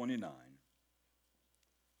 29:29.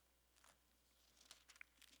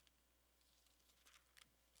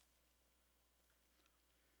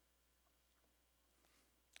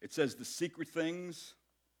 It says, the secret things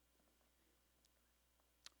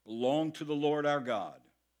belong to the Lord our God,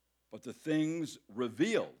 but the things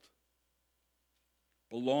revealed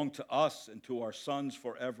belong to us and to our sons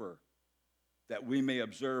forever, that we may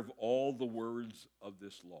observe all the words of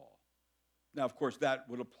this law. Now, of course, that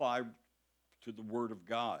would apply to the Word of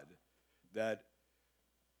God, that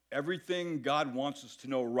everything God wants us to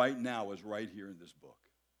know right now is right here in this book.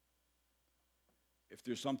 If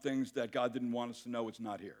there's some things that God didn't want us to know, it's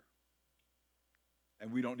not here.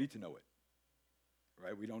 And we don't need to know it,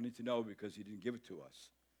 right? We don't need to know because he didn't give it to us.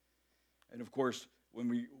 And of course, when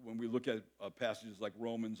we look at passages like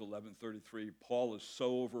Romans 11:33, Paul is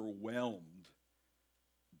so overwhelmed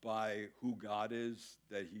by who God is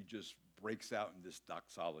that he just breaks out in this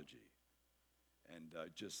doxology and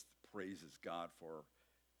just praises God for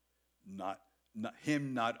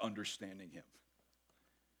him not understanding him,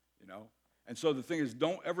 you know? And so the thing is,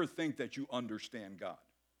 don't ever think that you understand God.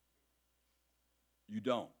 You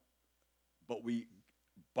don't. But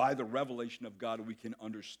by the revelation of God, we can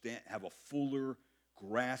understand, have a fuller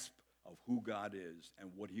grasp of who God is and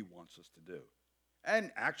what he wants us to do.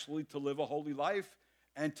 And actually to live a holy life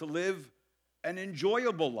and to live an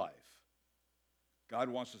enjoyable life. God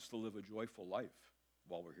wants us to live a joyful life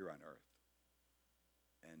while we're here on earth.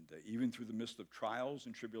 And even through the midst of trials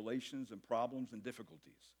and tribulations and problems and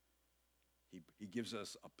difficulties, he gives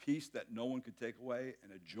us a peace that no one could take away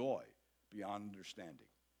and a joy beyond understanding.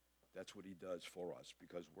 That's what he does for us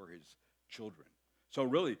because we're his children. So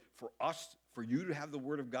really, for us, for you to have the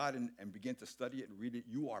Word of God and begin to study it and read it,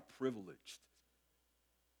 you are privileged.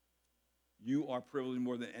 You are privileged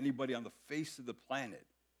more than anybody on the face of the planet.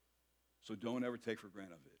 So don't ever take for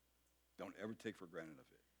granted of it. Don't ever take for granted of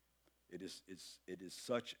it. It is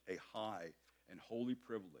such a high and holy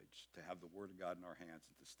privilege to have the Word of God in our hands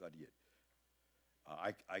and to study it.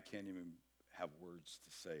 I can't even have words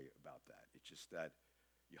to say about that. It's just that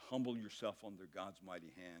you humble yourself under God's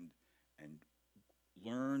mighty hand and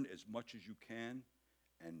learn as much as you can,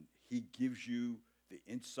 and he gives you the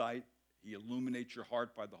insight. He illuminates your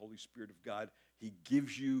heart by the Holy Spirit of God. He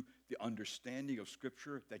gives you the understanding of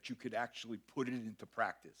Scripture that you could actually put it into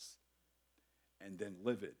practice and then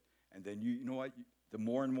live it. And then you know what? The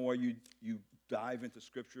more and more you dive into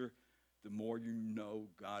Scripture, the more you know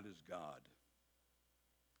God is God.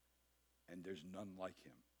 And there's none like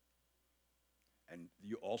him. And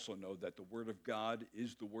you also know that the Word of God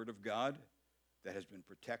is the Word of God that has been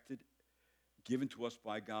protected, given to us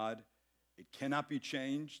by God. It cannot be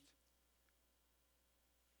changed.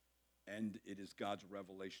 And it is God's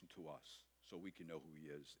revelation to us so we can know who he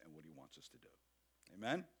is and what he wants us to do.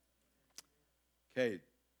 Amen? Okay,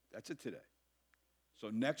 that's it today. So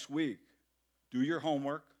next week, do your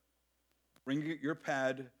homework. Bring your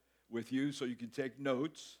pad with you so you can take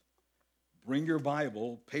notes. Bring your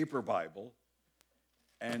Bible, paper Bible,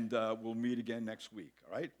 and we'll meet again next week.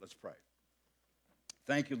 All right? Let's pray.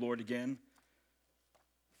 Thank you, Lord, again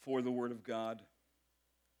for the Word of God.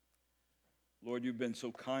 Lord, you've been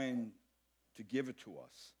so kind to give it to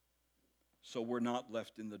us so we're not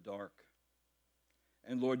left in the dark.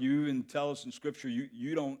 And Lord, you even tell us in Scripture,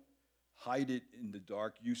 you don't hide it in the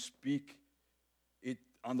dark. You speak it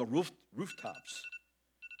on the rooftops.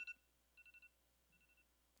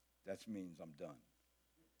 That means I'm done.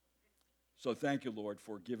 So thank you, Lord,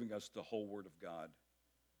 for giving us the whole Word of God.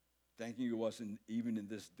 Thanking you us, even in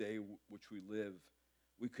this day which we live,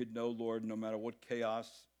 we could know, Lord, no matter what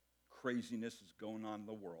chaos, craziness is going on in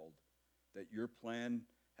the world, that your plan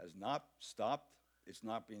has not stopped, it's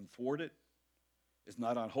not being thwarted, it's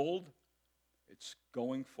not on hold, it's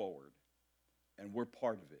going forward, and we're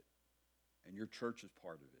part of it, and your church is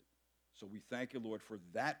part of it. So we thank you, Lord, for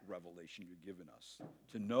that revelation you've given us,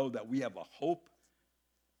 to know that we have a hope,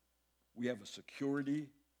 we have a security,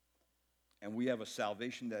 and we have a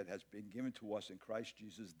salvation that has been given to us in Christ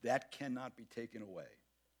Jesus that cannot be taken away.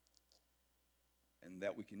 And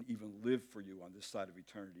that we can even live for you on this side of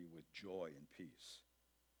eternity with joy and peace.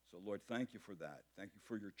 So, Lord, thank you for that. Thank you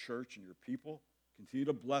for your church and your people. Continue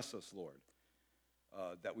to bless us, Lord,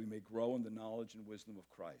 that we may grow in the knowledge and wisdom of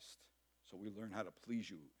Christ, so we learn how to please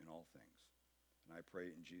you in all things. And I pray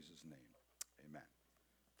in Jesus' name, amen.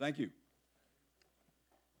 Thank you.